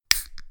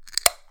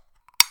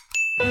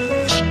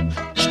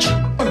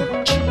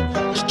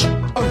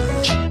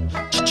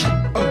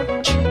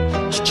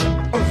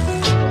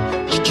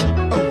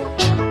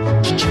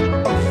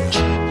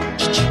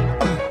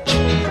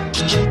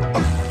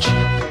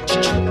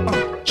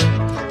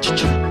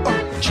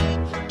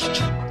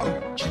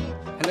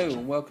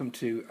welcome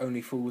to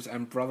Only Fools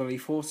and Brotherly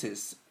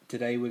Forces.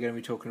 Today we're going to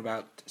be talking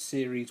about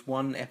Series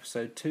 1,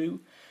 Episode 2,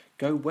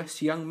 Go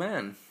West Young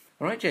Man.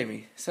 Alright,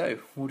 Jamie, so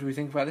what do we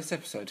think about this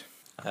episode?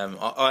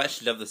 I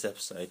actually love this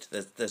episode.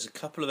 There's a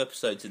couple of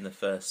episodes in the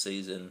first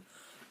season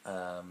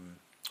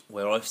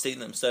where I've seen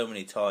them so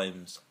many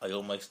times, I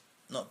almost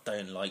not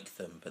don't like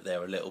them, but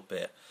they're a little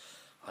bit...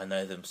 I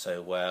know them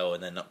so well,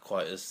 and they're not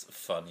quite as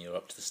funny or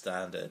up to the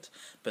standard.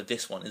 But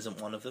this one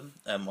isn't one of them.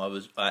 I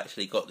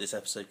actually got this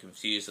episode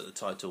confused that the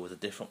title was a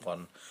different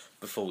one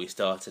before we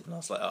started, and I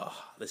was like, "Oh,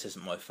 this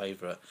isn't my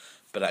favourite."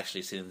 But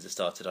actually, as soon as it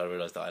started, I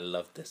realised that I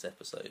loved this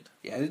episode.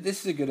 Yeah,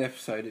 this is a good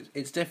episode.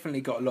 It's definitely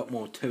got a lot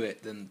more to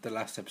it than the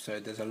last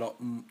episode. There's a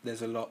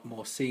lot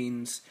more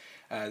scenes.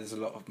 There's a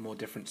lot of more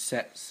different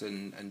sets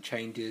and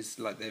changes.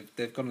 Like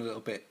they've gone a little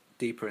bit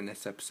deeper in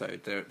this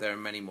episode. There are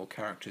many more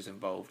characters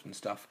involved and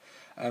stuff.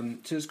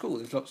 So it's cool.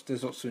 There's lots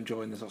to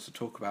enjoy and there's lots to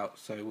talk about.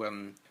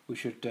 So we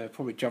should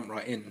probably jump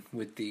right in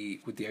with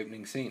the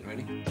opening scene.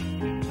 Really.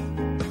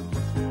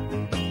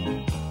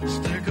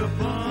 Stick a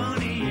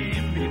pony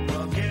in me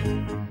pocket.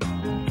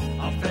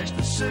 I'll fetch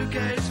the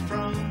suitcase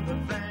from the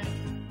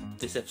van.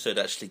 This episode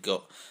actually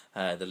got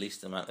the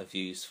least amount of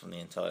views from the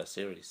entire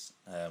series,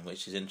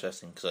 which is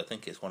interesting because I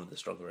think it's one of the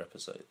stronger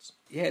episodes.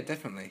 Yeah,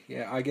 definitely.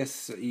 Yeah, I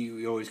guess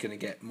you're always going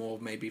to get more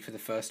maybe for the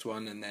first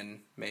one, and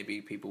then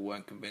maybe people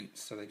weren't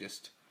convinced, so they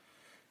just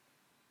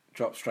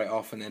drop straight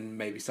off and then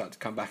maybe start to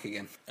come back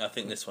again. I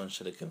think this one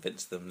should have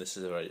convinced them. This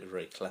is a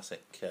very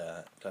classic,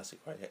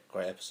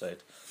 great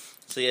episode.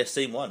 So yeah,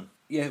 scene one.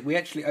 Yeah, we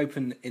actually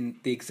open in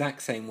the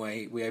exact same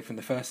way we opened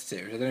the first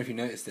series. I don't know if you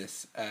noticed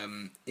this.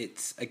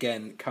 It's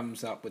again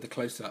comes up with a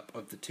close up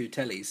of the two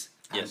tellies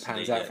and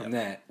pans out from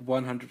there.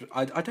 100.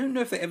 I don't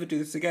know if they ever do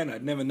this again.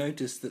 I'd never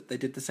noticed that they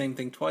did the same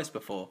thing twice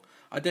before.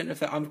 I don't know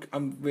if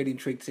I'm really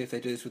intrigued to see if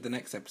they do this with the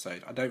next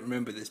episode. I don't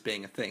remember this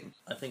being a thing.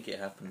 I think it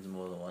happens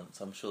more than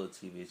once. I'm sure the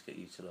TVs get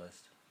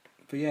utilised.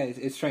 But yeah,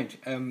 it's strange.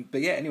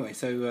 But yeah, anyway,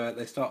 so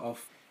they start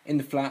off in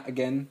the flat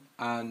again,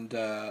 and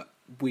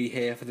we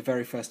hear for the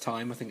very first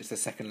time, I think it's the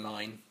second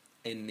line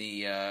in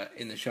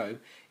the show,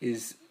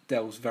 is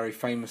Del's very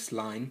famous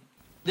line.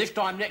 This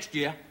time next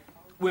year,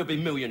 we'll be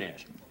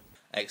millionaires.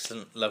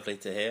 Excellent, lovely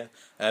to hear.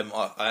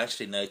 I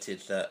actually noted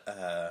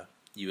that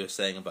you were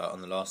saying about on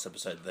the last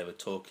episode that they were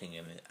talking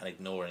and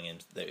ignoring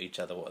each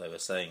other what they were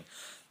saying.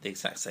 The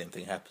exact same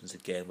thing happens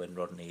again when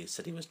Rodney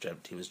said he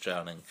was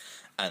drowning,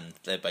 and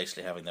they're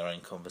basically having their own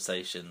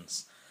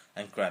conversations.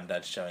 And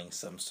Grandad's showing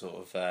some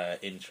sort of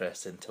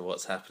interest into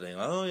what's happening.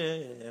 Oh,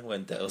 yeah.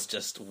 When Dale's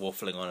just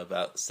waffling on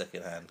about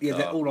second-hand car. Yeah,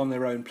 they're all on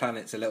their own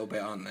planets a little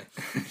bit, aren't they?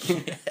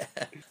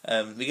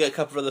 Yeah. We get a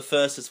couple of other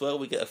firsts as well.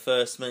 We get a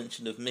first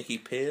mention of Mickey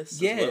Pearce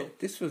as well.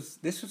 this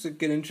was a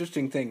good,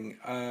 interesting thing.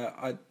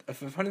 A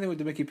funny thing with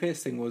the Mickey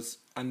Pearce thing was,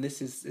 and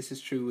this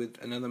is true with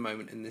another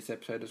moment in this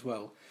episode as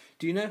well,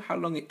 do you know how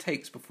long it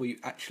takes before you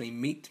actually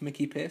meet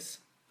Mickey Pearce?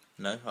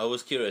 No, I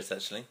was curious,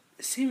 actually.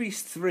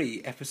 Series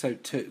 3,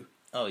 Episode 2.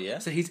 Oh, yeah?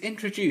 So he's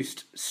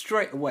introduced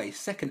straight away,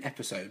 second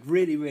episode,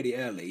 really, really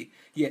early,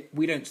 yet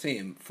we don't see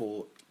him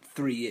for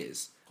 3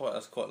 years.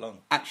 That's quite long.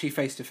 Actually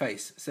face to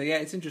face. So yeah,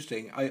 it's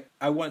interesting.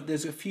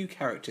 There's a few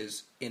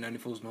characters in Only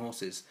Fools and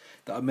Horses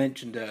that I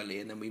mentioned early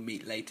and then we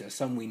meet later.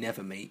 Some we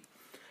never meet.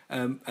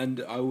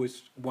 And I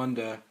always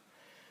wonder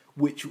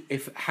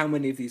how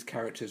many of these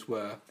characters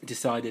were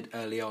decided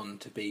early on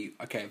to be,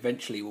 okay,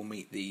 eventually we'll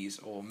meet these,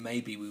 or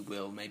maybe we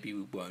will, maybe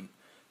we won't.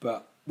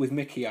 But with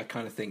Mickey, I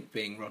kind of think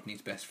being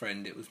Rodney's best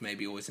friend, it was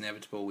maybe always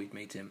inevitable we'd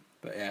meet him.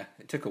 But yeah,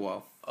 it took a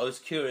while. I was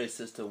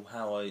curious as to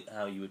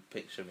how you would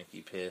picture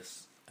Mickey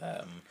Pearce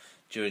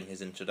during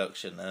his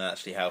introduction, and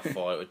actually how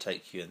far it would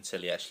take you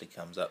until he actually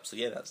comes up. So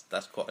yeah,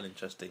 that's quite an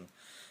interesting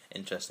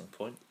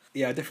point.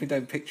 Yeah, I definitely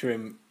don't picture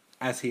him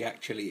as he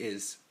actually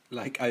is.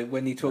 Like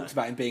when he talks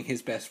about him being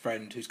his best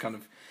friend, who's kind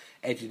of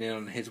edging in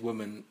on his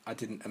woman, I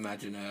didn't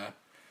imagine a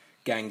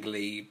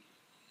gangly,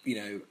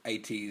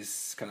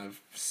 80s kind of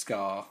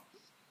scar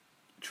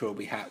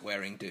trilby hat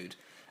wearing dude.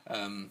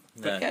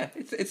 But yeah,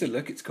 it's a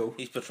look. It's cool.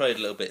 He's portrayed a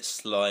little bit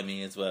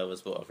slimy as well,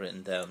 as what I've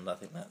written down. I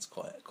think that's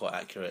quite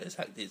accurate.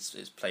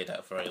 It's played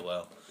out very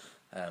well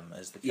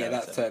as the character. Yeah,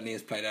 that certainly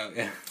is played out.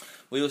 Yeah.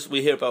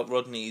 We hear about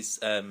Rodney's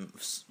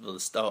the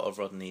start of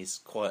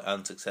Rodney's quite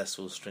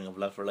unsuccessful string of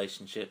love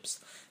relationships.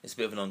 It's a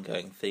bit of an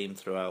ongoing theme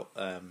throughout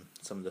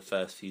some of the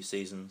first few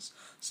seasons.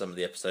 Some of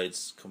the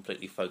episodes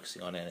completely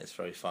focusing on it, and it's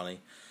very funny.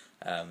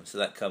 So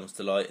that comes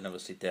to light, and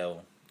obviously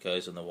Del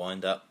goes on the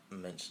wind-up,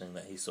 mentioning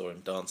that he saw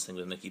him dancing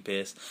with Mickey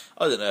Pearce.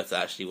 I don't know if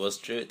that actually was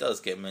true. It does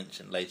get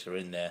mentioned later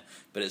in there,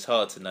 but it's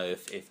hard to know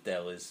if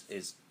Del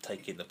is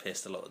taking the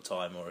piss a lot of the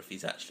time, or if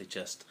he's actually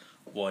just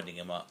winding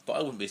him up. But I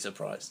wouldn't be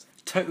surprised.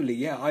 Totally,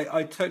 yeah.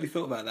 I totally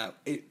thought about that.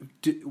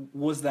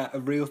 Was that a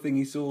real thing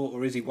he saw,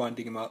 or is he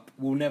winding him up?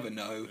 We'll never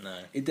know. No.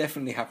 It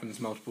definitely happens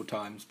multiple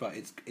times, but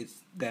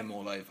it's them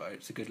all over.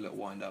 It's a good little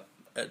wind-up.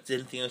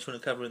 Anything else you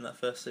want to cover in that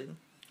first scene?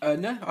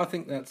 No, I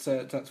think that's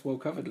well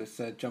covered. Let's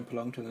jump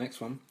along to the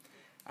next one.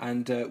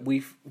 And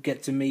we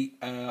get to meet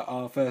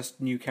our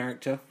first new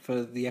character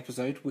for the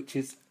episode, which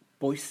is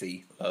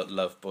Boise.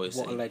 Love Boise.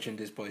 What a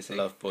legend is Boise.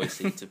 Love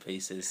Boise to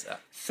pieces.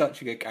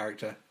 Such a good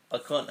character. I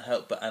can't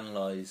help but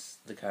analyse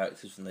the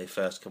characters when they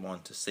first come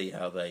on to see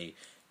how they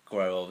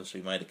grow.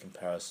 Obviously, we made a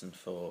comparison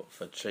for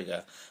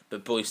Trigger,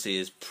 but Boise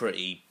is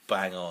pretty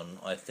bang on,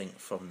 I think,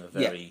 from the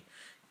very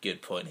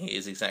good point. He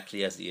is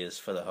exactly as he is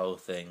for the whole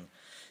thing.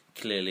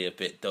 Clearly a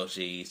bit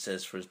dodgy. He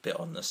says for his bit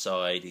on the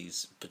side,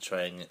 he's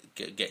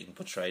getting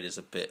portrayed as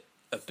a bit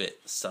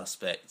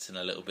suspect and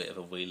a little bit of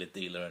a wheeler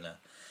dealer and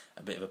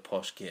a bit of a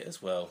posh git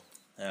as well.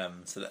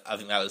 So I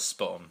think that was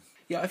spot on.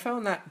 Yeah, I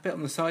found that bit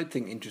on the side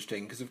thing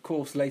interesting because, of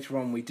course, later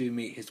on we do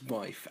meet his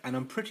wife, and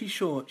I'm pretty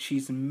sure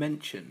she's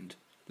mentioned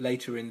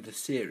later in the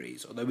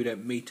series, although we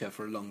don't meet her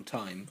for a long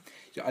time.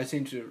 I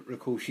seem to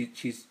recall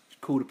she's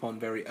called upon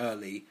very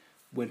early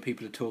when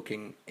people are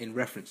talking in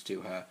reference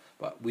to her,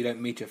 but we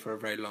don't meet her for a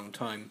very long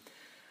time.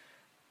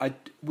 I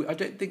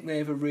don't think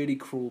they ever really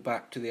crawl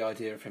back to the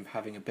idea of him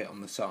having a bit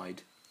on the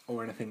side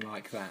or anything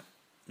like that.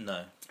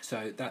 No.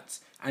 So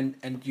that's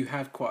and you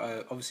have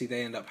obviously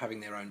they end up having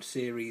their own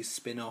series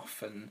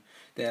spin-off, and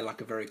they're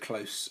like a very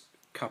close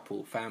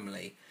couple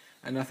family,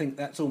 and I think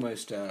that's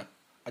almost I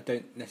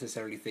don't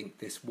necessarily think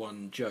this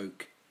one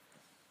joke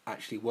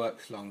actually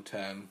works long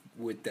term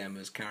with them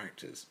as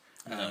characters.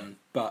 No.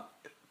 But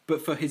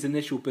for his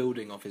initial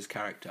building of his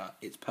character,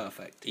 it's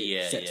perfect.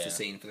 It sets the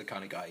scene for the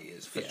kind of guy he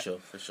is. For sure.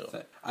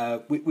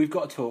 So, we've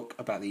got to talk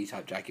about the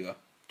E-Type Jaguar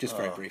just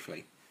very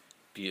briefly.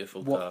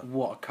 Beautiful car.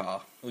 What a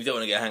car! We don't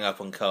want to get hung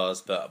up on cars,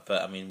 but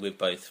I mean we're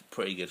both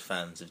pretty good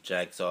fans of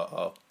Jags.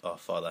 Our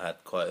father had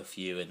quite a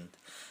few, and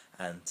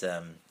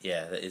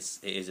it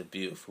is a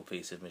beautiful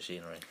piece of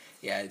machinery.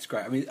 Yeah, it's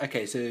great. I mean,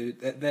 okay, so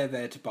they're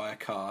there to buy a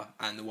car,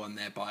 and the one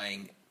they're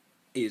buying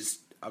is,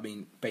 I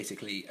mean,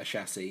 basically a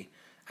chassis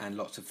and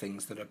lots of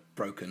things that are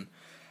broken.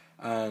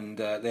 And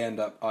they end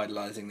up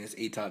idolising this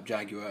E-Type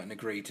Jaguar and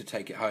agree to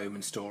take it home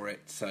and store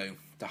it, so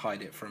to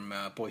hide it from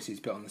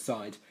Boise's bit on the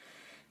side.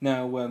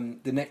 Now,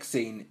 the next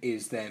scene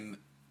is them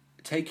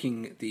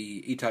taking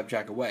the E-Type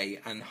Jag away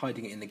and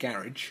hiding it in the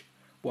garage,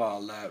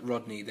 while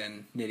Rodney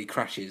then nearly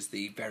crashes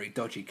the very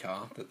dodgy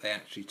car that they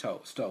actually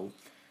stole.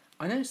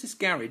 I noticed this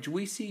garage,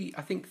 we see,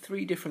 I think,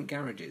 3 different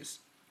garages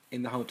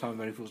in the whole time of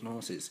Only Fools and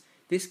Horses.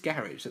 This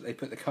garage that they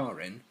put the car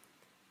in,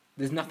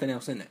 there's nothing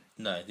else in it.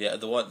 No,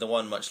 the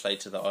one much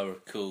later that I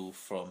recall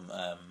from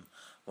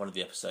one of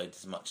the episodes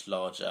is much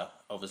larger.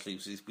 Obviously,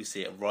 we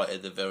see it right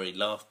at the very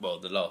last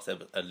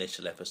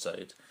initial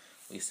episode.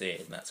 We see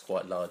it, and that's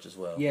quite large as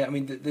well. Yeah, I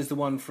mean, there's the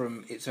one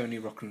from It's Only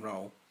Rock and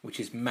Roll, which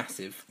is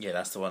massive. Yeah,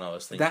 that's the one I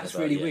was thinking That's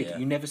about. really weird. Yeah.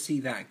 You never see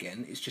that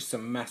again. It's just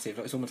some massive,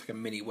 it's almost like a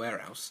mini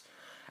warehouse.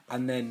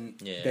 And then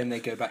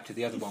they go back to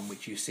the other one,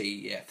 which you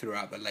see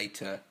throughout the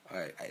later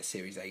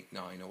series 8,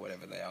 9, or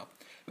whatever they are.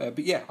 But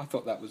yeah, I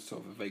thought that was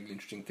sort of a vaguely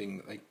interesting thing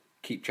that they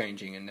keep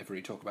changing and never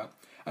really talk about.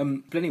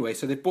 But anyway,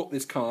 so they bought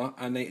this car,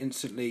 and they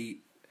instantly,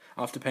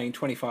 after paying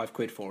 25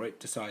 quid for it,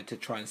 decide to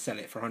try and sell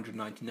it for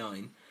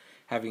 199,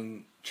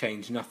 having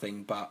changed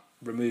nothing but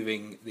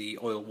removing the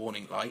oil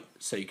warning light,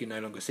 so you can no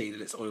longer see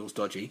that its oil's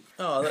dodgy.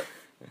 Oh,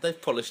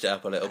 they've polished it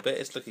up a little bit.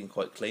 It's looking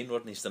quite clean.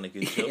 Rodney's done a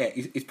good job. Yeah,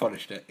 he's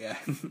polished it. Yeah.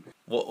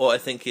 What I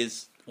think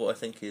is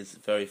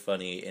very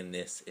funny in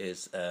this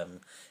is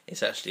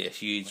it's actually a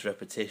huge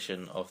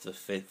repetition of the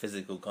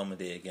physical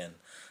comedy again.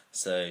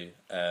 So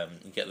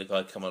you get the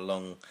guy come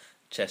along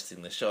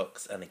chesting the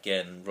shocks, and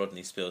again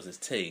Rodney spills his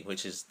tea,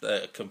 which is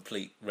a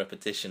complete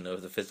repetition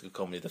of the physical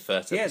comedy of the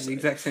first episode. Yeah, the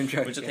exact same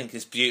joke. Which I think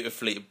is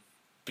beautifully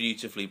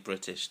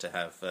British to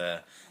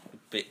have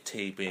bit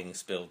tea being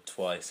spilled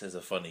twice as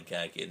a funny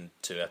gag in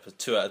 2 out of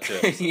 2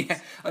 episodes. Yeah,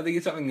 I think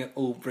it's something that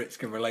all Brits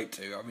can relate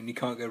to. I mean, you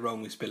can't go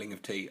wrong with spilling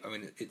of tea. I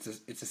mean, it's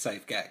a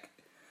safe gag.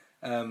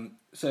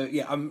 So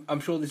yeah, I'm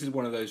sure this is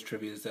one of those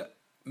trivias that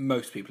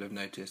most people have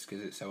noticed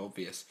because it's so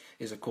obvious.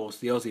 Is of course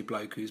the Aussie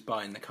bloke who's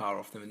buying the car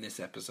off them in this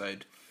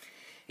episode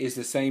is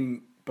the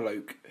same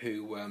bloke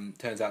who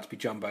turns out to be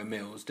Jumbo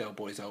Mills, Del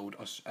Boy's old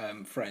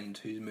friend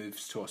who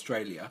moves to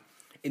Australia,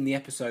 in the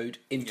episode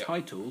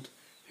entitled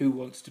Who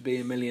Wants to Be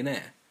a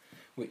Millionaire,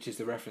 which is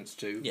the reference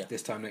to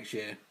this time next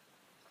year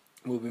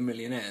we'll be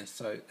millionaires.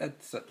 So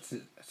that's a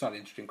slightly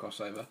interesting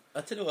crossover.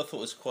 I tell you what I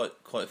thought was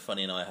quite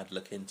funny, and I had to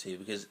look into,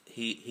 because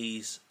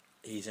he's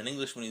an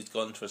Englishman who's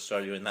gone to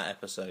Australia in that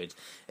episode.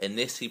 In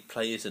this, he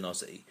plays an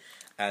Aussie,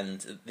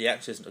 and the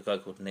actor is a guy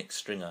called Nick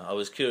Stringer. I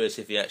was curious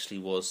if he actually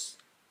was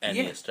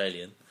any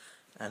Australian,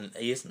 and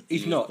he isn't.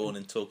 He's he was not. Born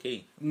in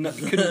Torquay. No,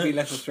 couldn't be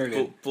less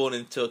Australian. Born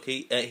in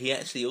Torquay. He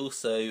actually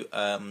also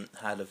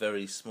had a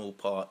very small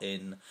part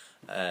in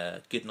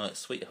Goodnight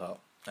Sweetheart.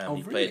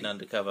 He played an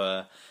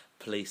undercover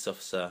police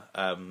officer. For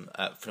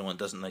anyone who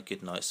doesn't know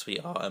Goodnight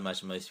Sweetheart, I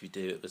imagine most of you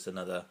do. It was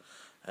another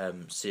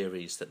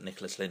series that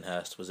Nicholas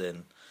Lyndhurst was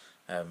in.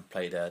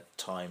 Played a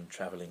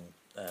time-travelling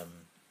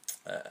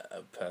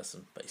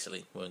person,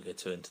 basically. Won't go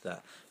too into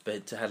that.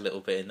 But had a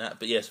little bit in that.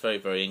 But yes, very,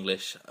 very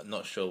English. I'm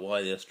not sure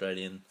why the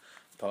Australian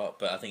part,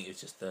 but I think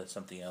it's just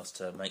something else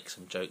to make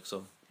some jokes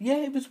on.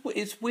 Yeah,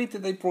 it's weird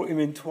that they brought him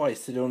in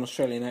twice to do an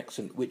Australian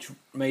accent, which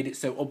made it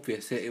so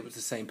obvious that it was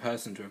the same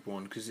person to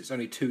everyone, because it's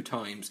only 2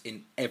 times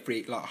in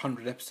every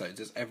 100 episodes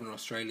there's everyone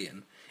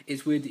Australian.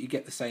 It's weird that you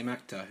get the same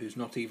actor who's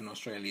not even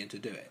Australian to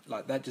do it.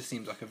 That just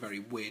seems like a very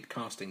weird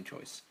casting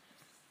choice.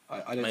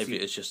 I don't Maybe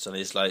it's just on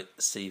his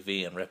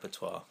CV and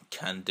repertoire,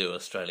 can do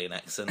Australian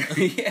accent.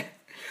 Yeah,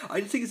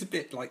 I think it's a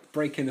bit like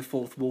breaking the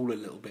fourth wall a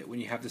little bit when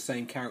you have the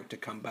same character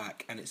come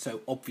back and it's so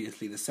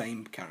obviously the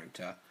same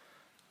character.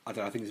 I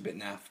don't know, I think it's a bit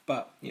naff,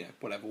 but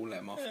whatever, we'll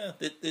let them off.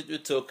 Yeah, we're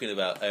talking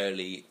about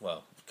early,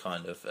 well,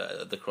 kind of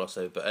the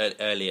crossover, but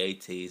early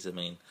 80s. I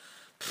mean,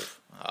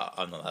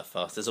 I'm not that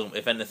fast.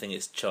 If anything,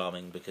 it's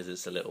charming because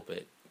it's a little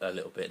bit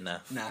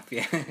naff. Naff,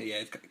 yeah, yeah,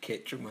 it's got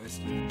kitsch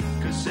almost.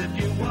 Cause if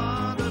you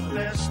are the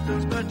best,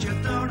 but you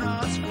don't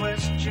ask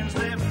questions,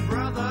 then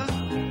brother,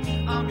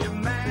 I'm your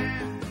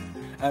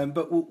man.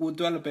 But we'll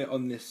dwell a bit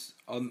on this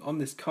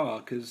car,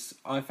 because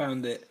I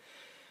found that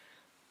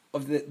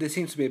there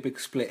seems to be a big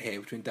split here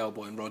between Del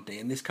Boy and Rodney,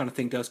 and this kind of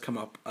thing does come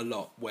up a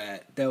lot,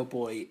 where Del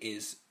Boy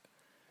is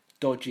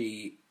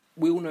dodgy.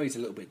 We all know he's a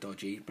little bit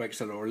dodgy, breaks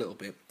the law a little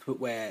bit, but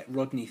where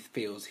Rodney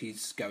feels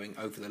he's going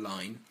over the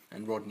line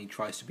and Rodney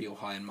tries to be all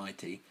high and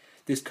mighty,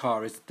 this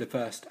car is the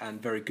first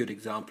and very good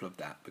example of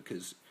that,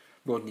 because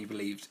Rodney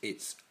believes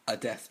it's a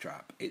death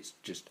trap, it's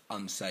just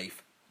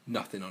unsafe,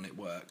 nothing on it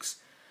works.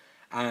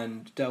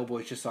 And Del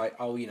Boy's just like,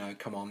 oh,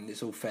 come on,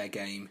 it's all fair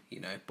game,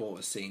 bought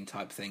a scene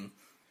type thing.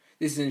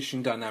 This is an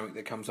interesting dynamic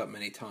that comes up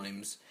many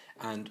times,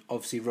 and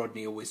obviously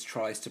Rodney always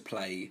tries to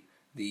play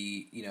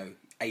the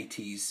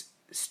 80s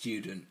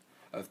student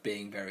of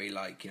being very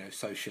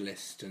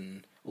socialist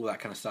and all that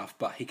kind of stuff,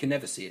 but he can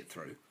never see it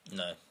through.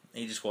 No,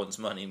 he just wants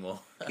money more.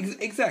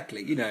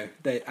 Exactly,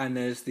 and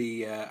there's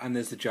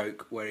the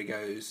joke where he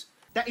goes,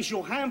 That is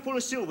your handful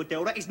of silver,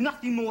 Del. That is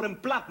nothing more than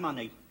blood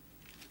money.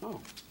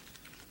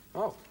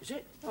 Oh, is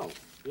it? Oh,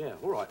 yeah,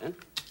 all right then.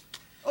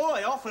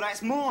 Oi, offer,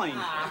 that's mine.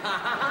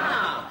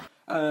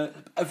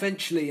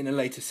 Eventually, in a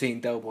later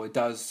scene, Del Boy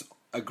does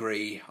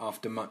agree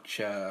after much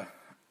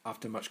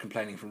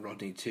complaining from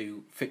Rodney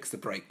to fix the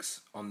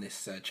brakes on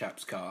this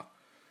chap's car,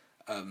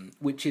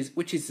 which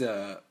is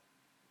a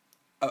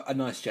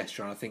nice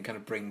gesture, and I think kind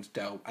of brings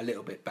Del a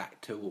little bit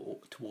back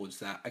towards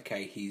that.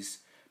 Okay, he's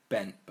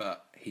bent,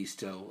 but he's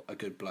still a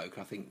good bloke.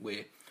 I think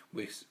we're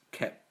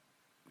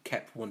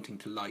kept wanting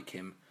to like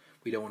him.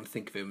 We don't want to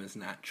think of him as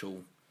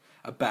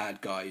a bad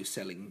guy who's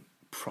selling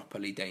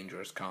properly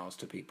dangerous cars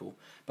to people.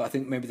 But I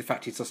think maybe the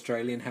fact he's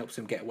Australian helps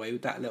him get away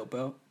with that a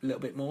little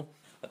bit more.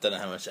 I don't know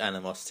how much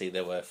animosity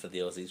there were for the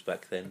Aussies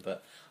back then,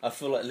 but I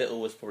feel like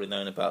little was probably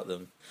known about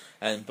them.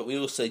 But we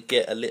also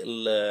get a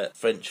little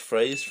French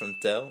phrase from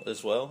Del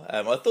as well.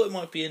 I thought it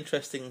might be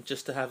interesting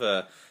just to have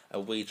a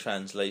wee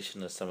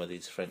translation of some of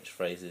these French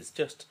phrases,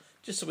 just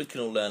so we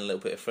can all learn a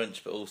little bit of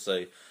French, but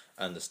also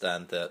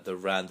understand the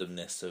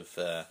randomness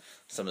of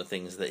some of the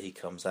things that he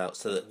comes out.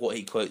 So that what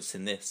he quotes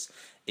in this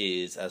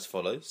is as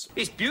follows.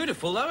 It's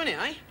beautiful though, isn't it,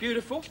 eh?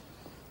 Beautiful.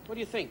 What do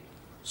you think?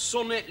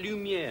 Sonnet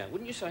lumière,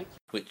 wouldn't you say?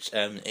 Which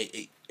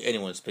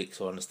anyone who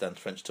speaks or understands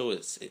French at all,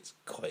 it's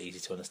quite easy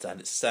to understand.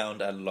 It's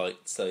sound and light.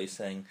 So he's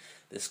saying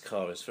this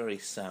car is very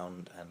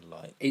sound and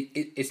light.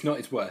 It's not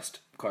its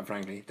worst, quite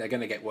frankly. They're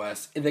going to get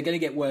worse. They're going to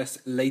get worse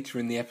later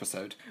in the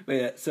episode. But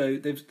yeah, so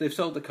they've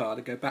sold the car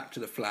to go back to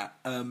the flat.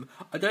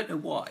 I don't know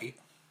why,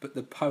 but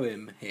the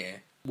poem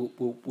here,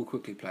 we'll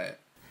quickly play it.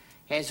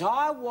 As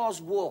I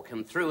was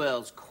walking through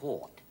Earl's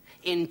Court,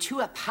 into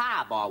a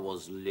pub I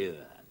was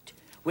lured,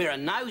 where a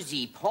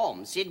nosy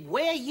pom said,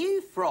 "Where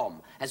you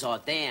from?" as I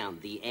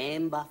downed the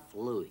amber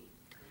fluid.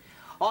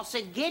 I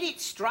said, "Get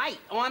it straight,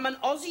 I'm an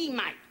Aussie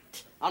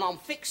mate, and I'm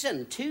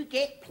fixin' to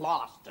get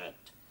plastered.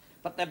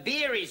 But the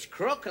beer is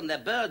crook and the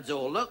birds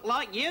all look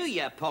like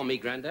you pommy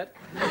grandad."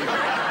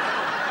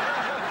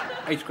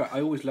 It's great.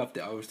 I always loved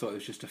it. I always thought it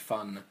was just a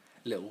fun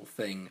little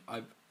thing.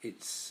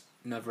 It's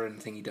never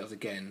anything he does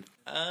again.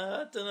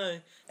 I don't know.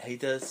 He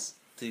does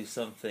do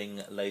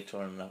something later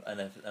on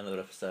in another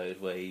episode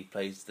where he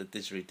plays the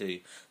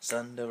didgeridoo.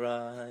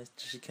 Sunrise,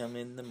 does she come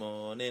in the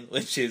morning?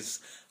 Which is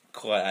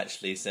quite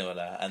actually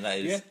similar, and that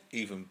is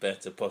even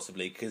better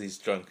possibly because he's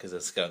drunk as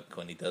a skunk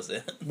when he does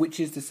it. Which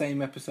is the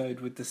same episode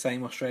with the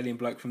same Australian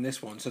bloke from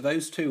this one. So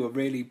those two are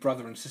really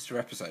brother and sister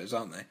episodes,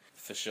 aren't they?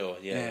 For sure,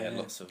 yeah.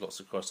 Lots of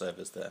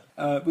crossovers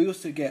there. We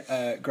also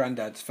get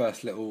Grandad's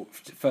first little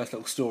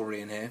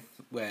story in here,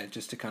 where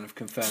just to kind of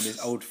confirm his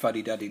old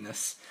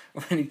fuddy-duddiness,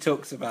 when he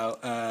talks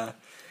about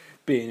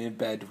being in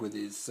bed with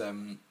his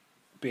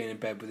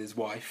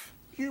wife.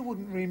 You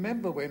wouldn't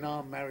remember when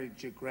I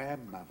married your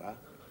grandmother.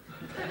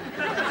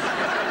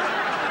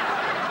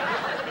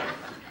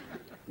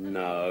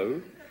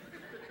 No.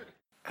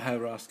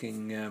 Her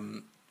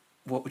asking,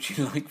 what would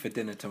you like for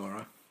dinner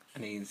tomorrow?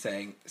 And Ian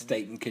saying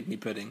steak and kidney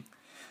pudding.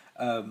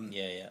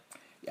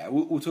 Yeah,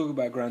 we'll talk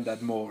about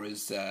Grandad more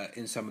as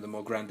in some of the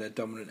more Grandad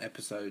dominant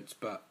episodes,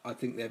 but I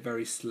think they're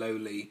very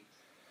slowly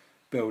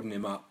building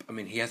him up. I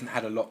mean, he hasn't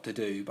had a lot to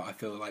do, but I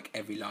feel like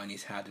every line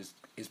he's had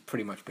is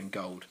pretty much been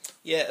gold.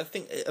 Yeah, I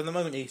think at the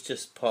moment he's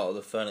just part of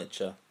the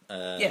furniture.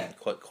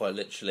 Quite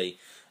literally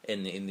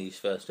in these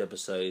first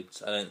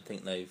episodes. I don't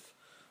think they've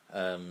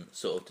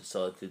sort of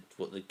decided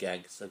what the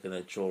gags are going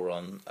to draw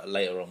on.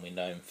 Later on, we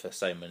know him for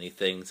so many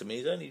things. I mean,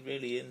 he's only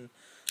really in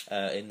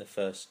the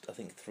first, I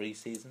think, 3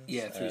 seasons.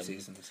 Yeah, 3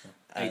 seasons,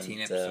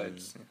 18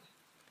 episodes.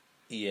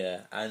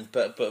 Yeah,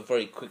 but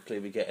very quickly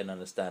we get an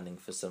understanding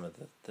for some of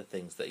the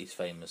things that he's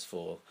famous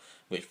for,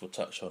 which we'll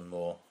touch on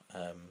more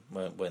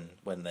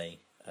when they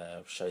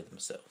show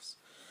themselves.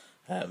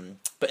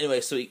 But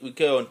anyway, so we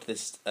go on to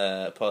this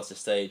past this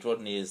stage.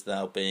 Rodney is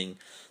now doing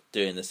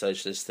the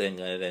socialist thing,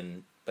 and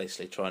then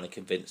basically trying to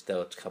convince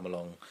Del to come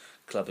along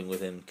clubbing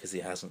with him because he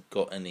hasn't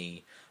got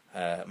any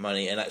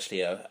money. And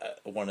actually,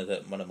 one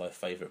of my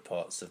favourite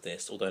parts of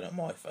this, although not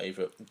my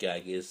favourite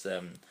gag, is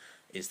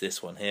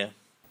this one here.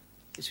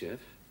 Yes, you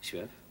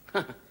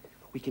have.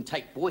 We can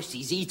take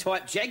Boise's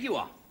E-type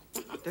Jaguar.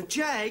 The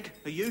Jag?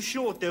 Are you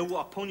sure, Del?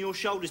 What, upon your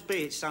shoulders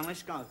be it, son?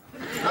 Let's go.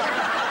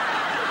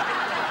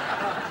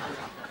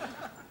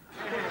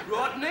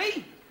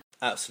 Rodney?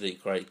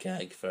 Absolute great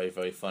gag, very,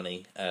 very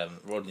funny.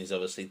 Rodney's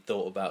obviously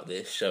thought about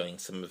this, showing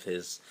some of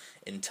his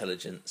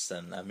intelligence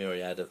and a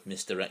myriad of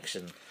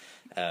misdirection.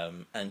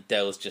 And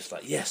Del's just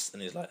like, yes!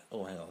 And he's like,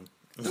 oh, hang on.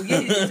 Well,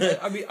 yeah,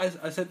 I mean,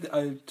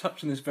 I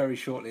touched on this very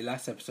shortly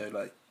last episode,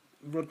 like,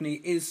 Rodney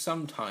is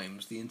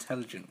sometimes the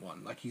intelligent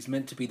one. Like, he's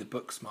meant to be the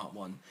book-smart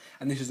one.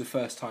 And this is the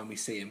first time we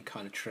see him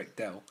kind of trick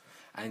Del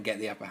and get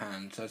the upper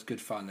hand. So it's good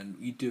fun. And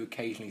you do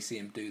occasionally see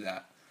him do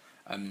that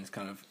in this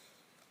kind of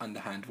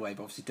underhand way.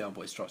 But obviously Del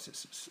Boy spots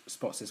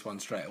this one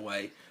straight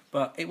away.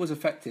 But it was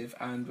effective.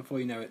 And before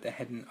you know it, they're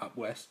heading up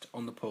west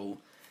on the pool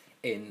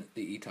in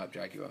the E-Type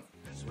Jaguar.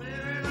 Where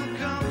it all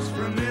comes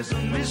from is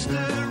a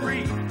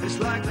mystery. It's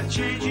like the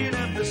changing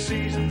of the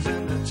seasons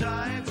and the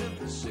tides of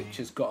the sea. Which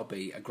has got to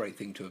be a great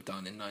thing to have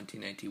done in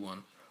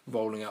 1981,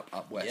 rolling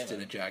up west in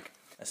a Jag.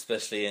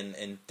 Especially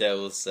in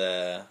Del's,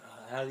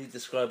 how do you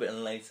describe it in a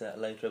later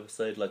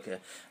episode? Like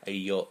a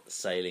yacht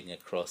sailing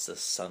across a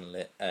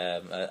sunlit,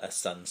 a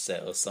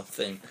sunset or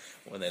something,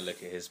 when they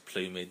look at his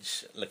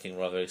plumage, looking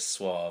rather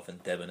suave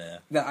and debonair.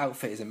 That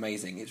outfit is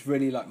amazing. It's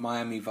really like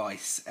Miami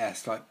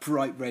Vice-esque, like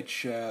bright red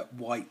shirt,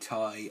 white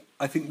tie.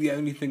 I think the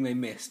only thing they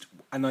missed,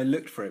 and I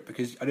looked for it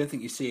because I don't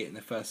think you see it in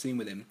the first scene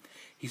with him,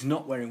 he's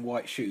not wearing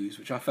white shoes,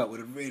 which I felt would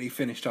have really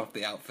finished off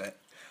the outfit.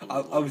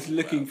 I was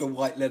looking for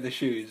white leather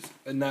shoes,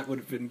 and that would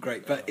have been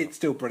great. But it's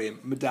still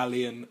brilliant.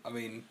 Medallion, I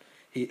mean,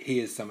 he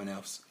is someone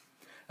else.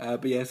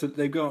 But yeah, so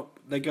they go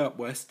up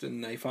west,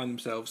 and they find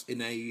themselves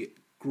in a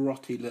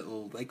grotty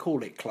little, they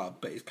call it club,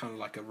 but it's kind of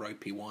like a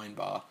ropey wine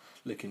bar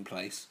looking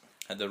place.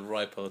 At the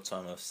ripe old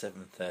time of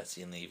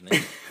 7:30 in the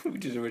evening.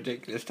 Which is a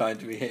ridiculous time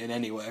to be hitting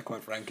anywhere,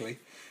 quite frankly.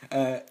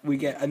 We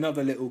get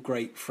another little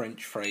great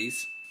French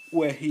phrase,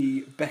 where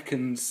he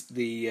beckons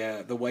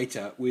the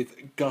waiter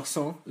with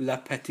garçon, la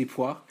petit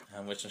pois.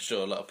 Which I'm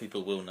sure a lot of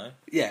people will know.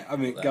 Yeah, I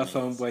mean,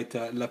 garçon, means.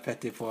 waiter, la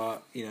petit pois,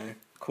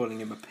 calling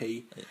him a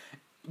P.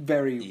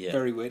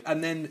 Very weird.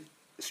 And then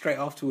straight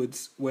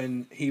afterwards,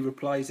 when he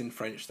replies in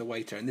French, the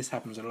waiter, and this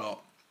happens a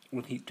lot,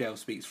 when Del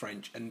speaks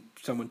French, and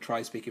someone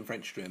tries speaking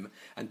French to him,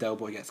 and Del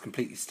Boy gets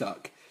completely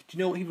stuck. Do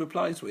you know what he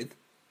replies with?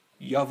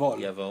 Jawohl.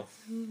 Jawohl.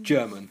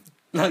 German.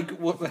 Like,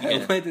 what the hell?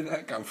 Yeah. Where did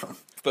that come from?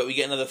 But we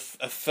get a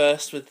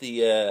first with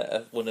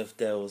the one of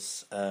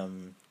Del's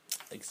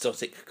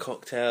exotic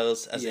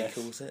cocktails, as he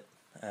calls it.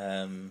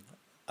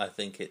 I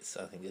think it's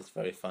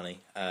very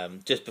funny.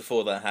 Just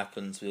before that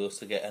happens, we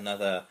also get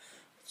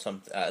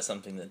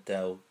something that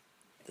Del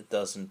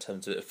does in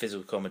terms of a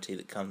physical comedy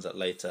that comes up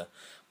later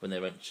when they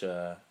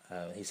venture.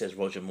 He says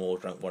Roger Moore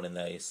drank one of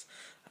those,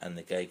 and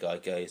the gay guy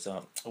goes,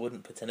 "Oh, I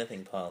wouldn't put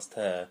anything past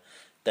her."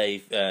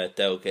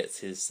 Del gets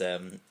his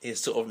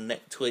sort of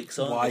neck tweaks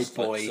on, Wide this,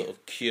 boy, like, sort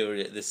of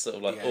curious, this sort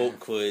of like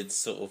awkward,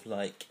 sort of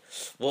like,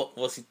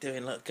 what's he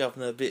doing? Like,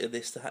 governor, a bit of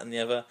this, that, and the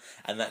other,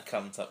 and that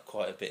comes up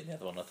quite a bit in the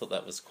other one. I thought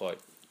that was quite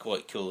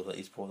cool that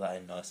he's brought that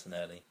in nice and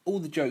early. All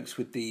the jokes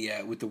with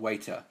the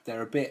waiter,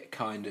 they're a bit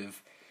kind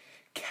of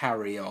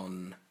carry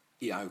on,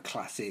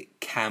 classic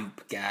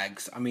camp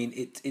gags. I mean,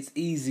 it's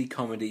easy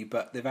comedy,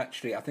 but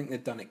I think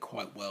they've done it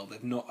quite well.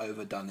 They've not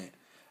overdone it.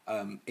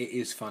 It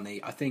is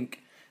funny. I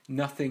think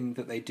nothing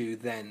that they do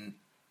then,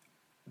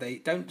 they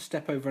don't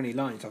step over any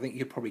lines. I think you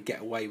could probably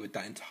get away with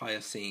that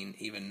entire scene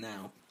even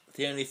now.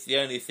 The only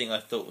thing I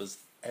thought was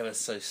ever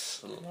so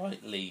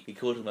slightly, he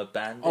called him a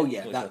bandit. Oh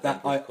yeah,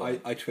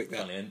 I tweaked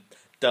that. And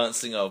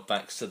dancing our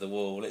backs to the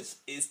wall. It's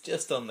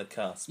just on the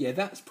cusp. Yeah,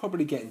 that's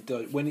probably getting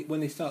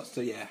when he starts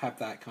to have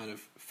that kind of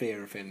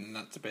fear of him, and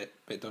that's a bit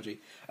dodgy.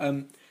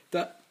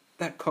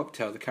 That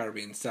cocktail, the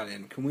Caribbean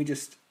Stallion. Can we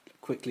just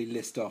quickly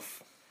list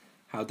off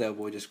how Del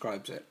Boy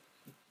describes it?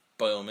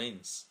 By all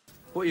means.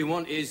 What you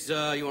want is,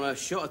 you want a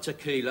shot of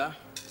tequila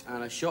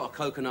and a shot of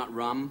coconut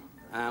rum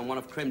and one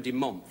of creme de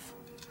menthe.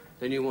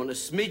 Then you want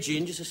just a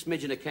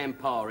smidgen of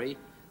Campari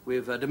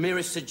with the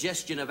merest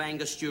suggestion of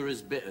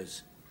Angostura's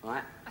bitters,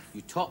 right?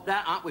 You top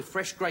that up with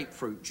fresh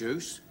grapefruit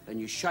juice and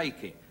you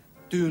shake it.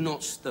 Do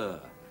not stir,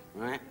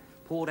 right?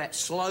 Pour that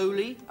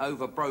slowly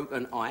over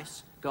broken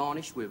ice,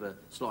 garnish with a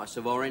slice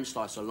of orange,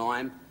 slice of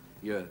lime,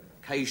 your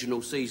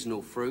occasional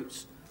seasonal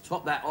fruits.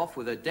 Top that off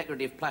with a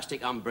decorative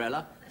plastic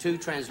umbrella, 2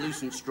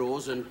 translucent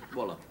straws, and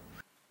voila.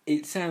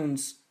 It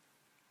sounds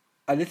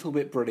a little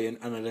bit brilliant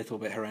and a little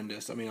bit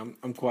horrendous. I mean,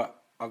 I'm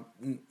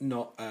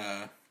not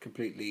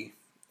completely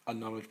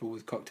unknowledgeable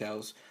with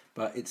cocktails,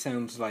 but it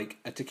sounds like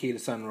a tequila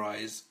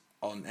sunrise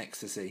on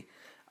ecstasy.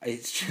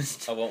 It's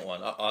just... I want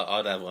one.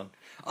 I'd have one.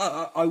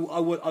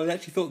 I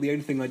actually thought the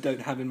only thing I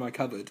don't have in my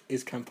cupboard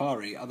is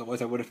Campari.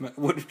 Otherwise, I would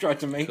have tried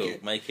to make Cool.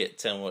 it. Make it.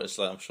 Tell me what it's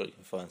like. I'm sure you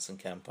can find some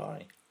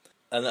Campari.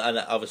 And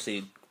that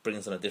obviously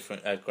brings on a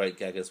different, great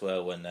gag as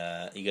well when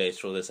he goes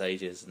through all this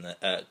ages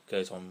and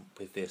goes on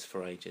with this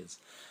for ages,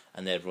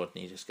 and then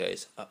Rodney just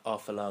goes,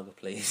 "Half a lager,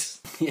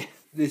 please." Yeah.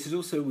 This is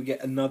also, we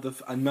get another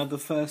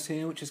first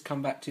here, which has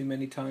come back to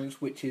many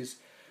times, which is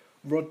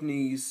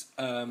Rodney's,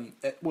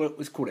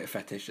 let's call it a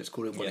fetish, let's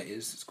call it what it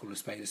is, let's call a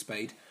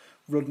spade.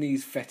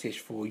 Rodney's fetish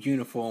for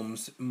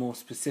uniforms, more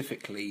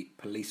specifically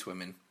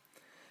policewomen,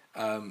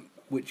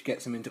 which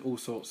gets him into all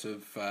sorts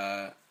of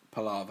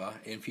palaver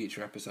in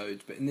future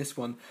episodes. But in this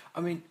one,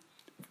 I mean,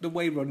 the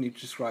way Rodney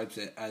describes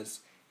it as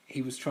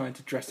he was trying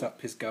to dress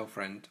up his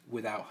girlfriend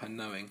without her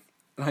knowing.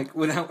 Like,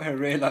 without her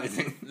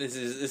realising. This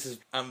is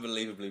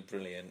unbelievably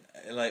brilliant.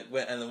 Like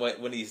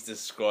when he's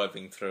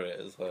describing through it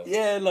as well.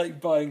 Yeah, like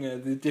buying her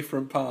the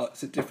different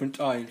parts at different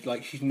times,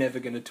 like she's never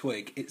going to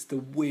twig. It's the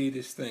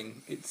weirdest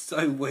thing. It's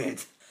so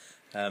weird.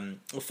 Well,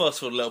 fast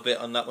forward a little bit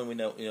on that when we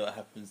know what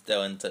happens.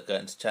 They'll end up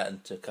going to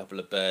chatting to a couple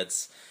of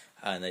birds,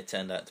 and they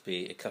turned out to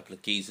be a couple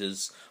of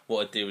geezers.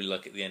 What I do really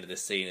like at the end of the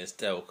scene is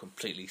Dell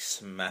completely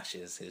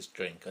smashes his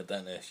drink. I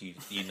don't know if you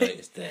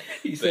noticed it,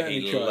 but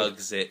he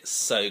lugs it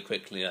so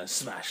quickly.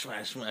 Smash,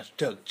 smash, smash,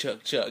 chug,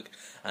 chug, chug,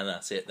 and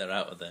that's it. They're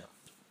out of there.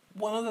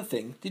 One other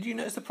thing, did you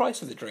notice the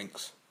price of the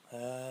drinks?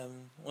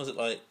 Was it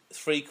like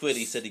 £3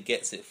 he said he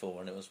gets it for,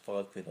 and it was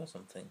 £5 or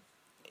something?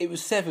 It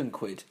was £7.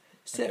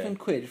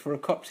 £7 for a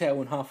cocktail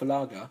and half a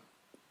lager.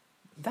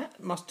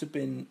 That must have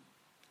been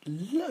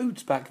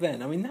loads back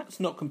then. I mean, that's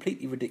not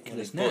completely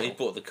ridiculous now. He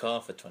bought the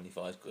car for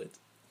 £25.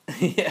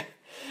 Yeah,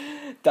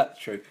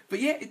 that's true. But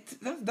yeah,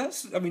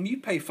 that's. I mean, you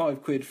pay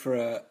 £5 for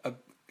a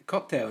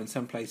cocktail in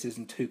some places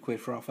and £2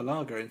 for half a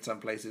lager in some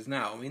places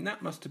now. I mean,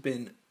 that must have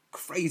been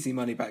crazy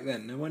money back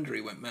then. No wonder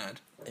he went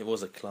mad. It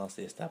was a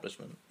classy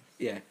establishment.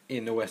 Yeah,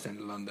 in the West End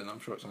of London.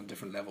 I'm sure it's on a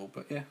different level,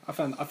 but yeah, I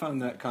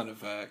found that kind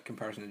of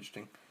comparison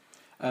interesting.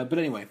 But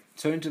anyway,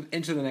 so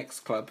into the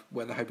next club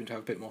where they're hoping to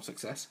have a bit more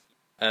success.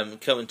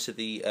 Coming to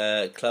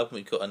the club,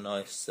 we've got a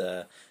nice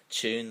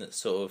tune that's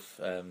sort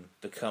of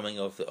becoming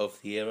of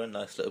the era.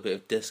 Nice little bit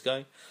of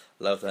disco.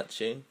 Love that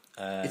tune.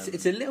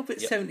 It's a little bit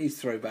 70s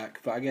throwback,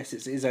 but I guess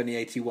it is only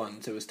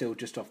 81, so we're still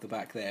just off the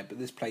back there. But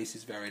this place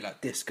is very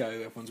like disco.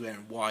 Everyone's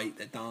wearing white.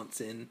 They're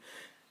dancing.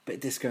 Bit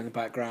of disco in the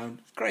background.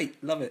 It's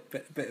great. Love it.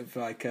 Bit of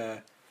like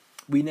I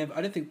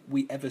don't think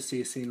we ever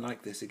see a scene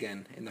like this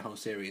again in the whole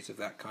series of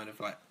that kind of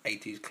like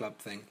 80s club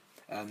thing.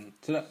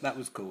 So that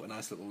was cool. A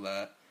nice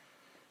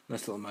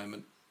little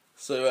moment.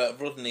 So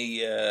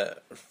Rodney, I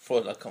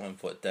can't remember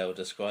what Dale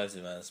describes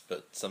him as,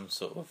 but some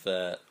sort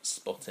of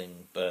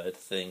spotting bird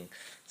thing,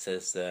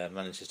 says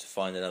manages to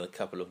find another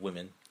couple of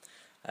women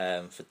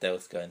for Dale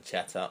to go and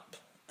chat up,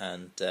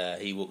 and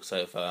he walks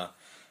over,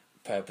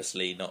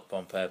 not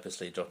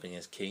purposely dropping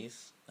his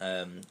keys,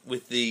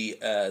 with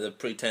the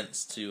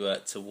pretense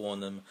to warn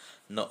them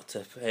not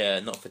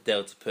for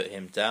Dale to put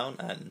him down,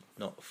 and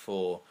not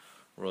for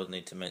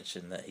Rodney to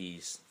mention that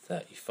he's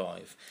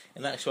 35.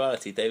 In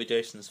actuality, David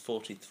Jason's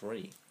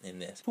 43 in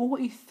this.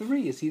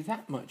 43? Is he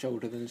that much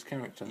older than his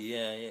character?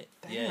 Yeah.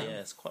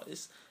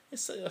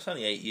 It's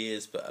only 8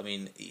 years, but I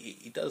mean,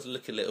 he does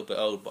look a little bit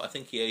old, but I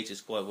think he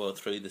ages quite well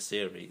through the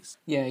series.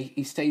 Yeah,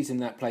 he stays in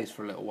that place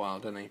for a little while,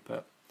 doesn't he?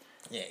 But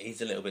yeah,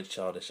 he's a little bit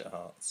childish at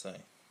heart, so.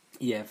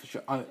 Yeah, for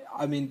sure.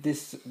 I mean,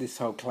 this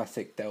whole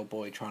classic Del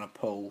Boy trying to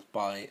pull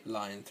by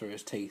lying through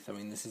his teeth. I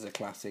mean, this is a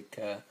classic.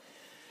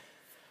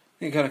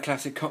 Kind of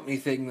classic Cockney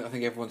thing that I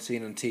think everyone's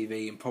seen on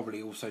TV and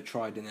probably also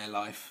tried in their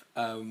life.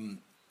 And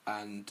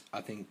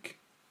I think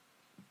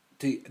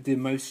the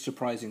most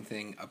surprising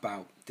thing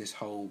about this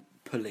whole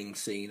pulling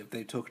scene of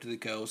they talking to the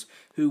girls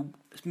who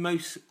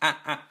most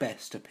at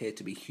best appear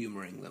to be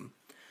humouring them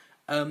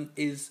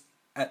is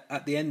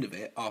at the end of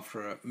it,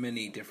 after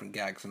many different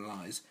gags and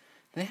lies,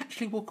 they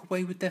actually walk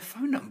away with their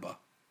phone number,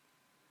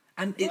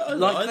 and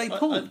they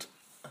pulled.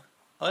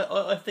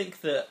 I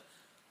think that.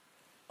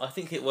 I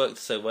think it worked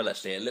so well,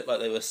 actually. It looked like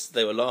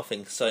they were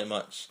laughing so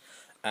much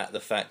at the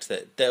fact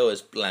that Dale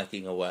is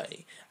blagging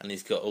away and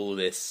he's got all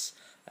this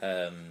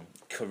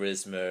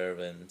charisma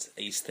and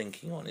he's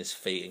thinking on his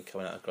feet and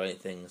coming out with great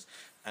things,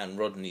 and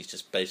Rodney's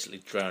just basically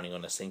drowning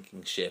on a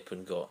sinking ship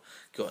and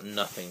got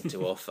nothing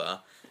to offer,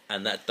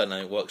 and that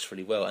dynamic works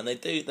really well. And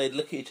they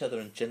look at each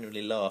other and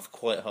generally laugh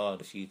quite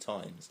hard a few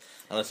times,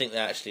 and I think they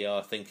actually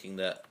are thinking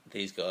that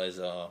these guys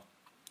are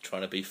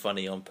trying to be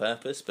funny on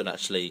purpose, but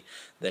actually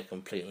they're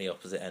completely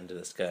opposite end of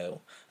the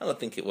scale. And I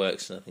think it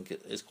works, and I think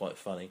it is quite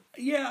funny.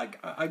 Yeah,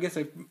 I guess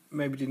I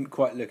maybe didn't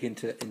quite look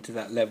into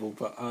that level,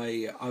 but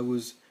I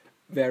was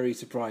very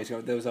surprised.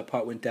 There was a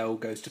part when Del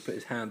goes to put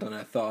his hand on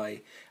her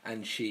thigh,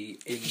 and she,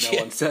 in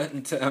no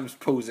uncertain terms,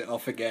 pulls it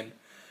off again.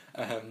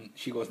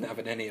 She wasn't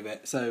having any of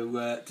it.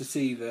 So to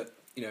see that,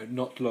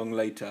 not long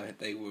later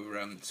they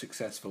were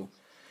successful,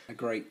 a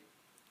great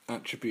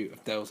attribute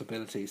of Del's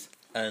abilities.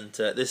 And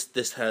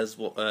this has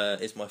what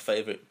is my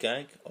favourite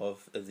gag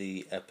of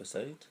the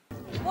episode.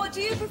 What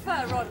do you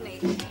prefer, Rodney?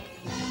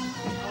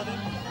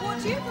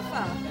 What do you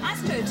prefer,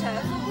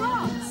 AstroTurf or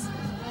grass?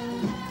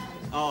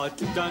 Oh, I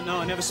don't know.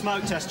 I never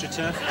smoked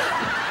AstroTurf.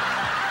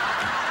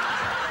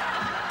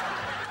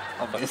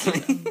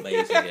 Obviously.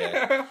 Amazing,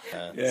 yeah.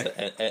 So,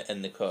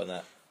 and the quote on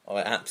that,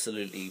 I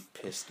absolutely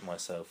pissed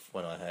myself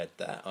when I heard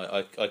that.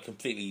 I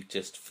completely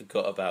just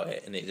forgot about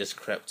it, and it just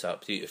crept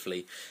up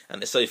beautifully.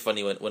 And it's so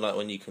funny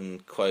when you can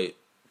quote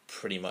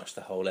pretty much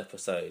the whole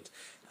episode,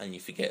 and you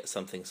forget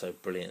something so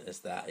brilliant as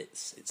that.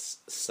 It's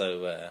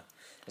so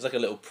it's like a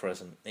little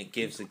present. It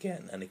gives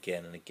again and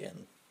again and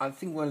again. I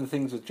think one of the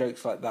things with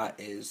jokes like that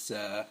is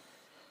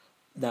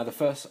now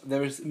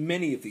there is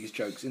many of these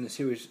jokes in the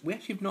series. We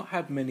actually have not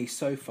had many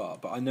so far,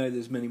 but I know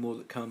there's many more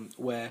that come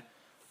where.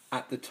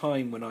 At the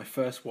time when I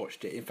first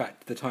watched it, in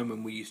fact, the time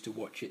when we used to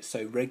watch it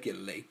so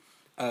regularly,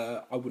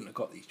 I wouldn't have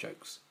got these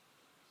jokes.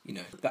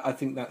 I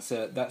think that's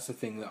a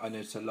thing that I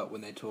notice a lot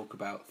when they talk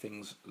about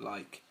things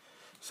like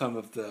some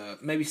of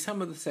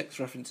the sex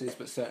references,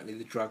 but certainly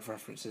the drug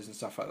references and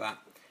stuff like that.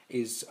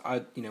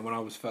 When I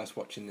was first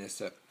watching this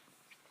at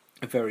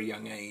a very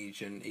young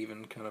age and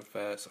even kind of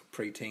sort of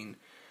preteen,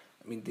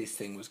 I mean, this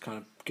thing was kind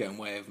of going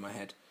way over my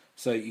head.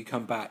 So you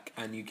come back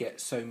and you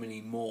get so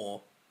many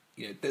more.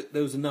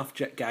 There was enough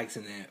gags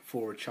in there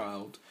for a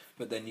child,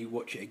 but then you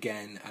watch it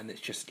again and it's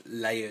just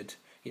layered,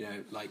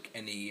 like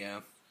any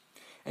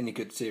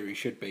good series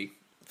should be.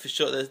 For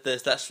sure,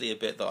 there's actually a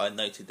bit that I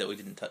noted that we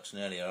didn't touch on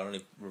earlier. I'll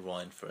only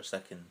rewind for a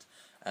second.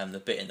 The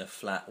bit in the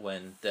flat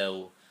when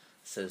Del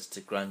says to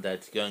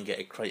Grandad to go and get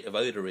a crate of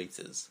odour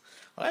eaters.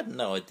 I had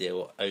no idea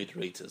what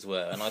odour eaters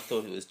were, and I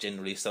thought it was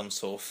generally some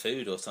sort of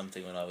food or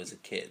something when I was a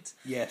kid.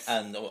 Yes.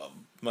 And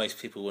most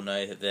people will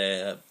know that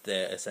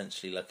they're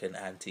essentially like an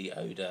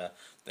anti-odour,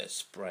 they're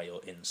spray or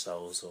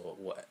insoles or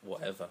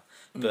whatever.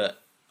 But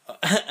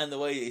and the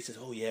way he says,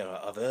 "Oh yeah,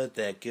 I've heard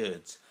they're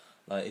good,"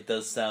 like it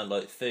does sound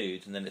like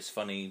food, and then it's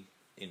funny.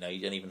 You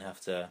don't even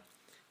have to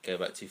go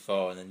back too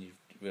far, and then you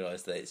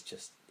realise that it's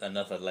just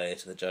another layer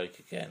to the joke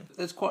again.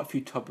 There's quite a few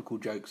topical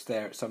jokes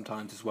there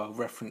sometimes as well,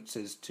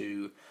 references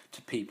to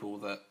people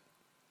that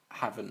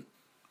haven't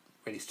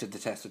really stood the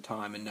test of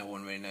time and no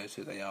one really knows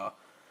who they are.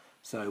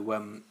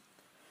 So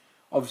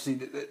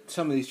obviously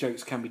some of these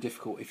jokes can be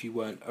difficult if you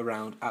weren't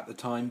around at the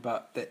time,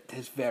 but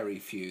there's very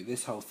few.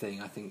 This whole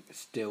thing I think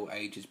still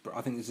ages. I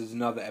think this is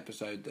another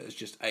episode that has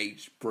just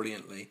aged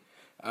brilliantly.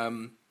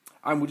 And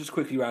we'll just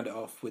quickly round it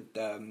off with...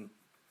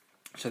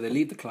 So they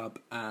leave the club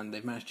and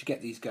they've managed to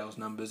get these girls'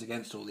 numbers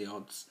against all the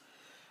odds.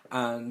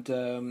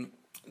 And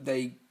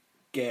they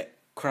get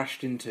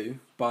crashed into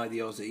by the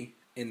Aussie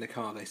in the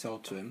car they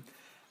sold to him.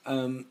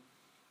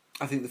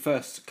 I think the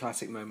first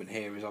classic moment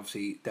here is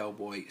obviously Del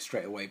Boy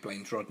straight away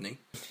blames Rodney.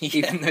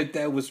 Even though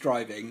Del was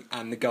driving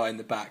and the guy in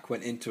the back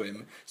went into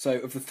him. So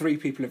of the three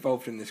people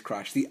involved in this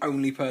crash, the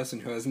only person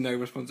who has no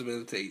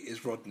responsibility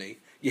is Rodney.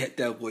 Yet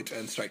Del Boy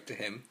turns straight to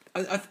him.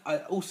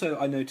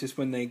 I noticed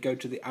when they go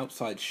to the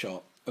outside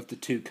shot of the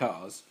two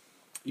cars,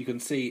 you can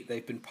see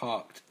they've been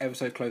parked ever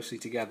so closely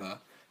together,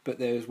 but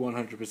there is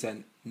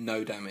 100%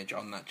 no damage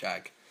on that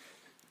Jag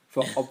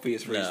for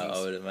obvious reasons.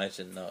 No, I would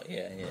imagine not.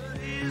 Yeah.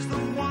 He's the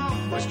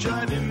one was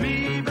driving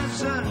me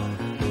berserk.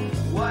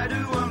 Why do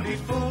only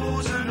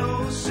fools and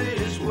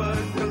horses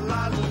work?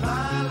 La la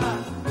la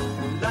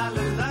la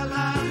la la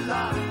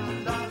la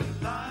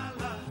la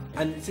la.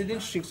 And it's an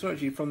interesting story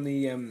actually from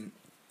the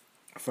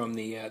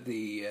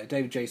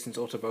David Jason's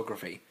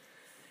autobiography.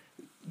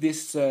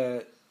 This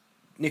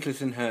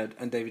Nicholas and Hurd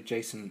and David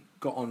Jason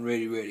got on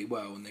really, really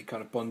well, and they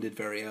kind of bonded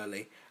very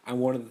early. And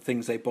one of the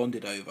things they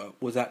bonded over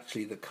was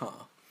actually the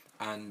car.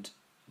 And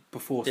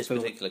before this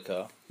particular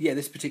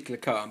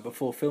car, and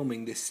before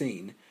filming this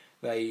scene,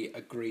 they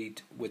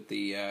agreed with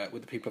the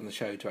people on the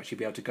show to actually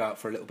be able to go out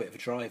for a little bit of a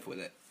drive with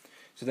it.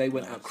 So they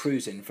went out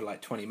cruising for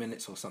like 20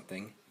 minutes or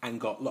something and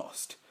got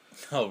lost.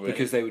 Oh, really?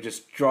 Because they were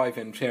just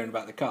driving, hearing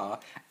about the car,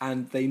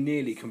 and they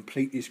nearly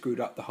completely screwed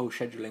up the whole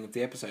scheduling of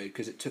the episode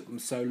because it took them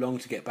so long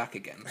to get back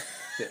again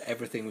that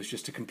everything was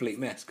just a complete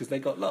mess because they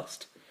got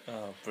lost.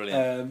 Oh,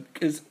 brilliant!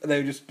 Because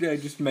they were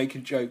just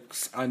making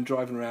jokes and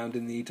driving around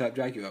in the E-Type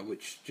Jaguar,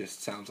 which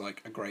just sounds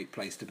like a great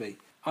place to be.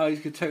 I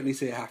could totally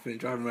see it happening,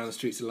 driving around the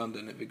streets of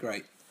London. It'd be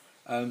great.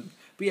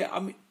 But yeah, I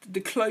mean, the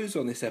close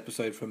on this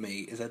episode for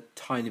me is a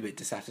tiny bit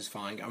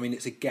dissatisfying. I mean,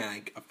 it's a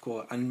gag, of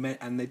course, and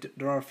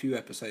there are a few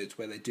episodes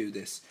where they do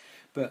this,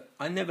 but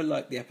I never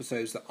like the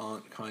episodes that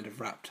aren't kind of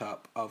wrapped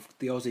up. Of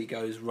the Aussie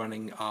goes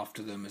running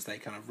after them as they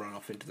kind of run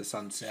off into the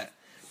sunset.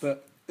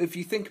 But if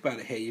you think about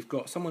it here, you've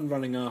got someone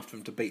running after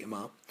him to beat him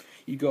up.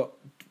 You've got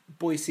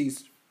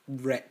Boise's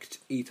wrecked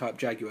E-Type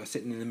Jaguar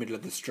sitting in the middle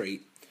of the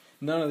street.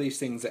 None of these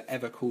things are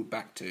ever called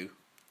back to.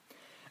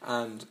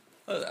 And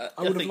I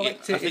would have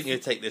liked it. I think you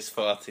take this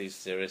far too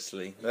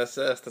seriously. That's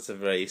a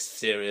very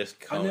serious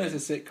comment. I know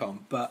it's a sitcom,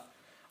 but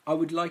I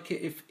would like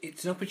it if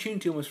it's an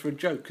opportunity almost for a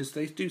joke, because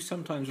they do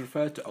sometimes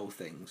refer to old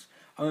things.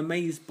 I'm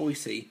amazed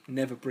Boise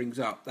never brings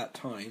up that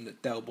time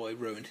that Del Boy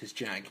ruined his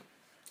Jag.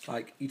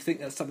 Like, you'd think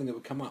that's something that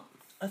would come up.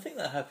 I think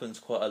that happens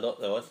quite a lot,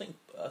 though. I think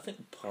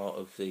part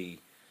of the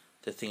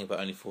thing about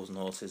Only Fools and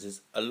Horses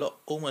is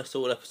almost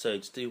all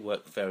episodes do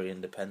work very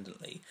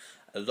independently.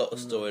 A lot of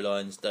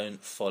storylines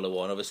don't follow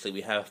on. Obviously,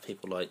 we have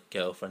people like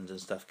Girlfriends and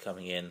stuff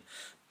coming in,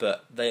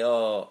 but they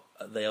are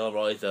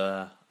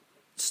either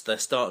they're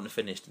starting and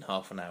finished in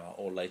half an hour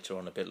or later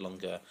on a bit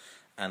longer,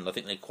 and I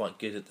think they're quite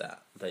good at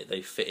that.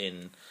 They fit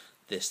in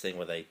this thing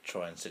where they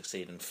try and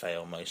succeed and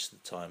fail most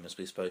of the time, as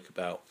we spoke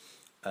about.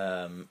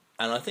 And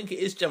I think it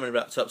is generally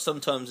wrapped up.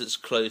 Sometimes it's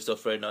closed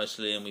off very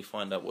nicely and we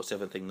find out what's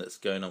everything that's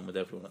going on with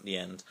everyone at the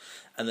end.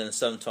 And then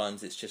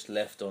sometimes it's just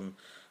left on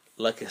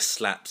like a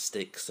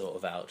slapstick sort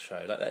of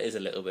outro. Like that is a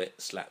little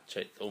bit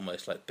slapstick,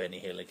 almost like Benny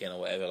Hill again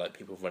or whatever, like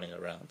people running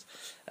around.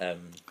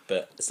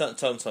 But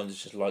sometimes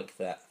it's just like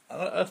that.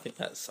 I think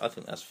that's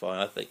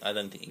fine. I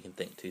don't think you can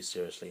think too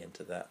seriously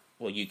into that.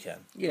 Well, you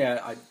can.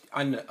 Yeah,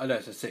 I know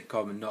it's a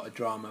sitcom and not a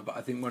drama, but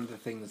I think one of the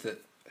things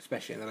that,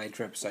 especially in the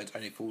later episodes,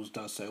 Only Fools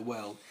does so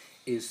well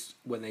is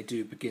when they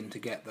do begin to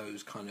get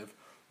those kind of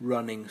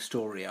running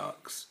story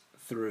arcs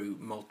through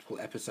multiple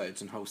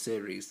episodes and whole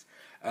series.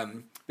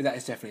 But that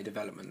is definitely a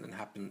development that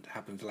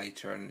happens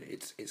later, and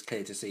it's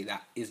clear to see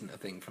that isn't a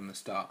thing from the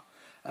start.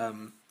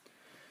 But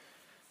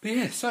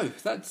yeah, so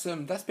that's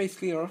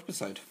basically our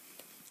episode.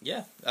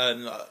 Yeah, I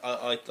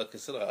like I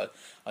said,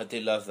 I do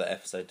love that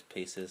episode to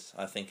pieces.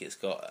 I think it's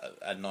got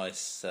a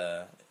nice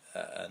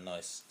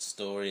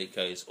story. It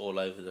goes all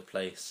over the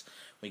place.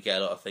 We get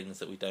a lot of things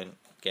that we don't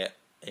get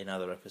in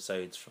other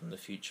episodes from the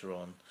future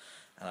on,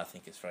 and I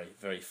think it's a very,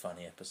 very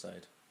funny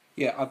episode.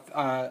 Yeah,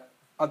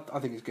 I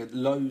think it's good.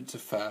 Loads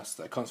of firsts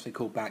that are constantly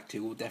called back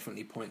to. Will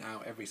definitely point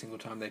out every single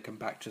time they come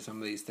back to some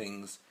of these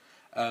things.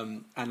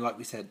 And like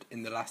we said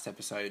in the last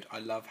episode, I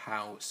love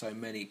how so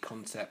many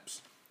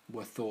concepts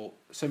were thought,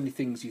 so many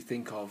things you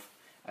think of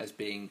as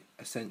being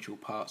essential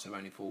parts of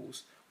Only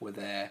Fools were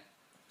there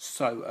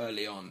so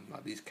early on.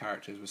 Like, these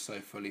characters were so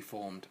fully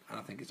formed, and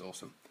I think it's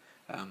awesome.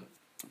 But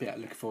yeah,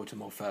 looking forward to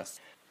more firsts.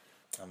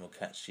 And we'll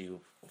catch you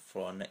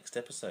for our next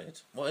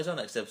episode. What is our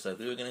next episode?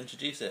 We were going to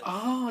introduce it.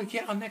 Oh,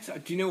 yeah, our next...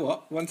 Do you know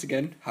what? Once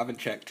again, haven't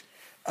checked.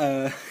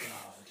 We're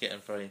getting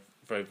very,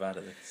 very bad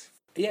at this.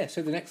 Yeah,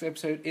 so the next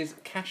episode is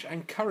Cash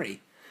and Curry.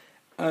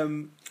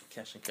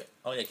 Cash and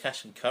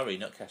Curry,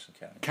 not Cash and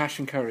Curry. Cash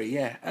and Curry,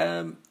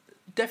 yeah.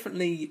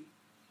 Definitely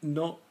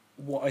not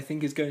what I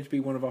think is going to be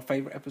one of our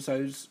favourite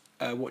episodes,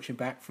 watching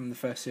back from the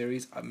first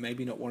series.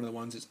 Maybe not one of the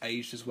ones that's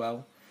aged as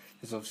well.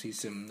 There's obviously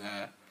some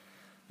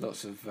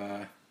lots of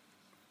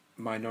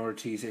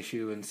minorities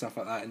issue and stuff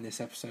like that in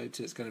this episode,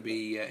 so it's going to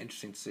be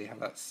interesting to see how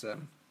that's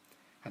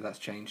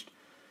changed.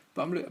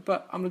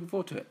 But I'm looking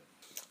forward to it.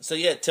 So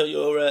yeah, tell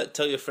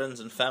your friends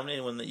and family,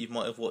 anyone that you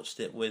might have watched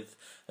it with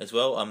as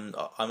well. I'm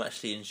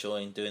actually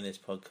enjoying doing this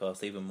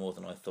podcast even more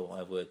than I thought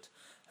I would.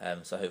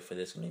 So hopefully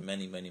there's going to be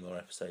many, many more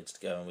episodes to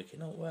go, and we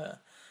can all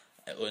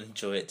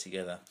enjoy it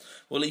together.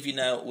 We'll leave you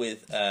now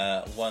with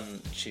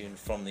one tune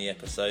from the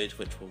episode,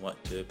 which we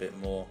might do a bit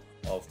more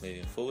of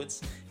moving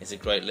forwards. It's a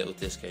great little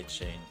disco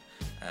tune.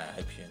 I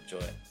hope you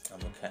enjoy it,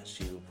 and we'll catch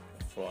you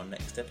for our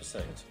next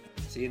episode.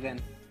 See you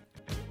then.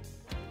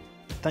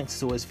 Thanks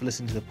as always for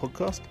listening to the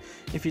podcast.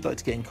 If you'd like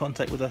to get in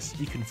contact with us,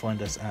 you can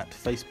find us at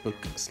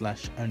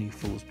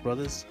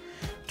Facebook/OnlyFoolsBrothers.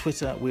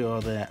 Twitter, we are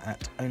there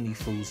at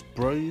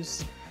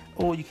OnlyFoolsBros.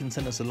 Or you can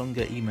send us a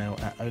longer email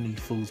at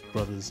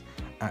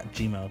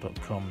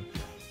onlyfoolsbrothers@gmail.com.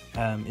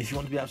 If you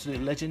want to be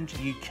absolute legend,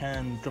 you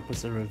can drop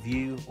us a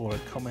review or a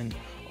comment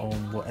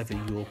on whatever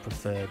your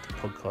preferred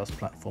podcast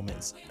platform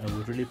is. I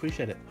would really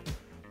appreciate it.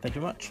 Thank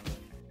you very much.